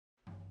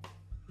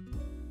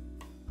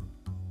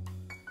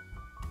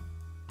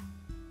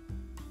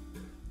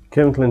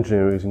Chemical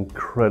engineering is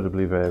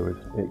incredibly varied.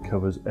 It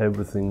covers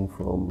everything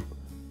from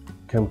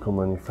chemical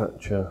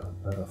manufacture,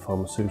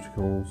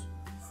 pharmaceuticals,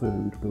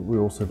 food, but we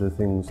also do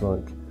things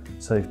like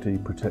safety,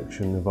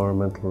 protection,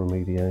 environmental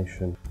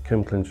remediation.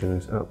 Chemical engineering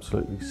is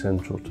absolutely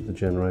central to the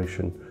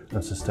generation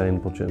and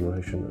sustainable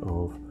generation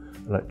of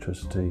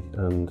electricity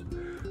and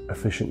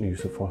efficient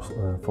use of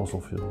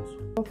fossil fuels.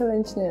 Chemical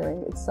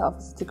engineering itself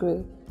as a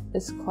degree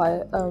is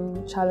quite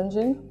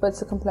challenging, but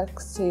it's the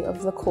complexity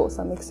of the course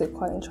that makes it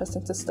quite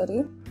interesting to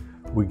study.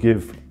 We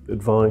give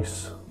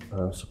advice,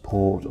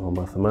 support on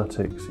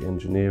mathematics, the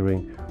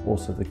engineering,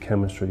 also the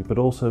chemistry, but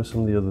also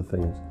some of the other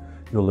things.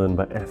 You'll learn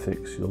about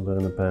ethics, you'll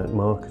learn about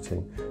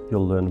marketing,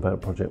 you'll learn about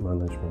project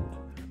management.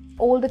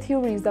 All the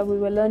theories that we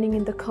were learning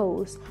in the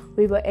course,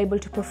 we were able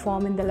to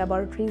perform in the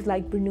laboratories,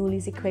 like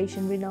Bernoulli's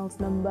equation, Reynolds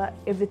number,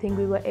 everything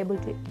we were able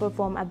to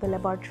perform at the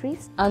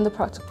laboratories. And the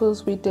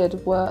practicals we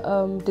did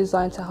were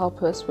designed to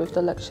help us with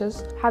the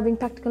lectures. Having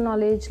practical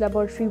knowledge,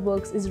 laboratory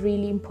works is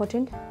really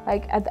important.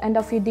 Like at the end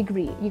of your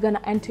degree, you're going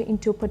to enter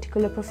into a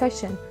particular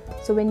profession.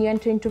 So when you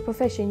enter into a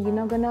profession, you're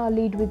not going to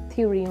lead with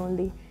theory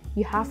only.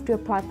 You have to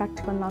apply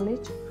practical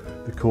knowledge.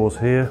 The course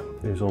here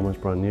is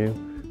almost brand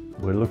new.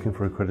 We're looking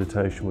for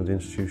accreditation with the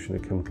Institution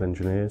of Chemical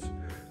Engineers,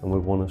 and we're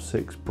one of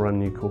 6 brand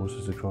new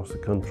courses across the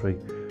country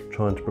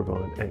trying to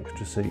provide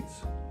extra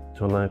seats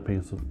to allow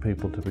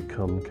people to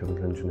become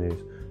chemical engineers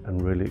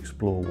and really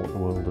explore what the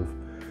world of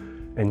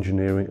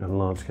engineering and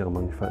large-scale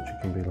manufacture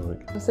can be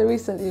like. So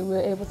recently we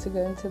were able to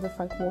go into the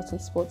Frank Morton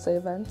Sports Day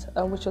event,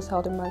 which was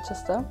held in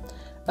Manchester.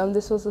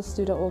 This was a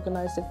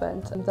student-organised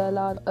event, and they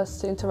allowed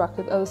us to interact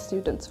with other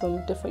students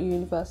from different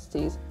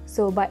universities.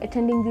 So by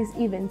attending these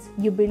events,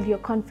 you build your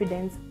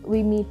confidence.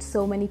 We meet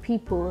so many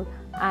people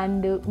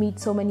and meet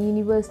so many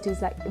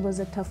universities. Like, it was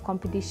a tough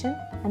competition,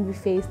 and we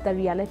faced the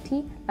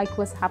reality like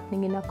what's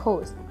happening in our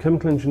course.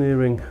 Chemical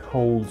engineering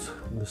holds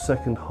the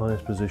 2nd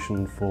highest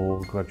position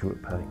for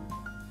graduate pay.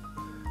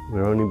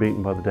 We're only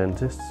beaten by the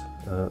dentists,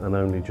 and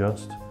only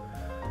just.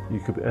 You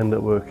could end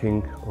up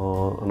working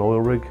on an oil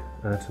rig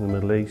out in the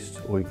Middle East,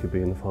 or you could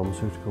be in the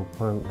pharmaceutical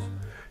plant.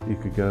 You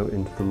could go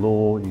into the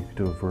law, you could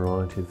do a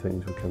variety of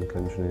things with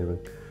chemical engineering.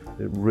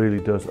 It really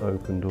does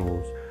open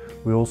doors.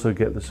 We also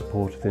get the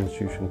support of the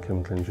Institution of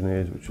Chemical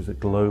Engineers, which is a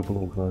global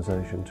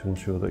organisation to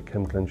ensure that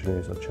chemical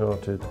engineers are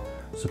chartered,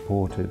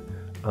 supported,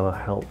 and are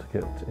helped to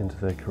get into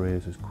their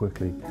careers as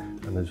quickly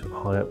and as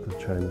high up the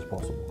chain as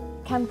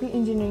possible. Chemical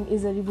engineering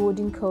is a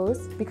rewarding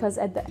course because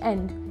at the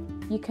end,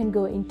 you can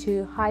go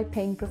into a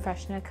high-paying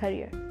professional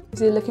career.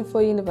 So you're looking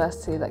for a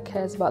university that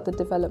cares about the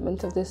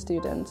development of their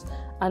students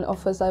and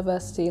offers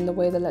diversity in the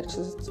way the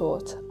lectures are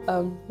taught.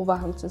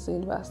 Wolverhampton's the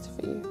university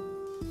for you.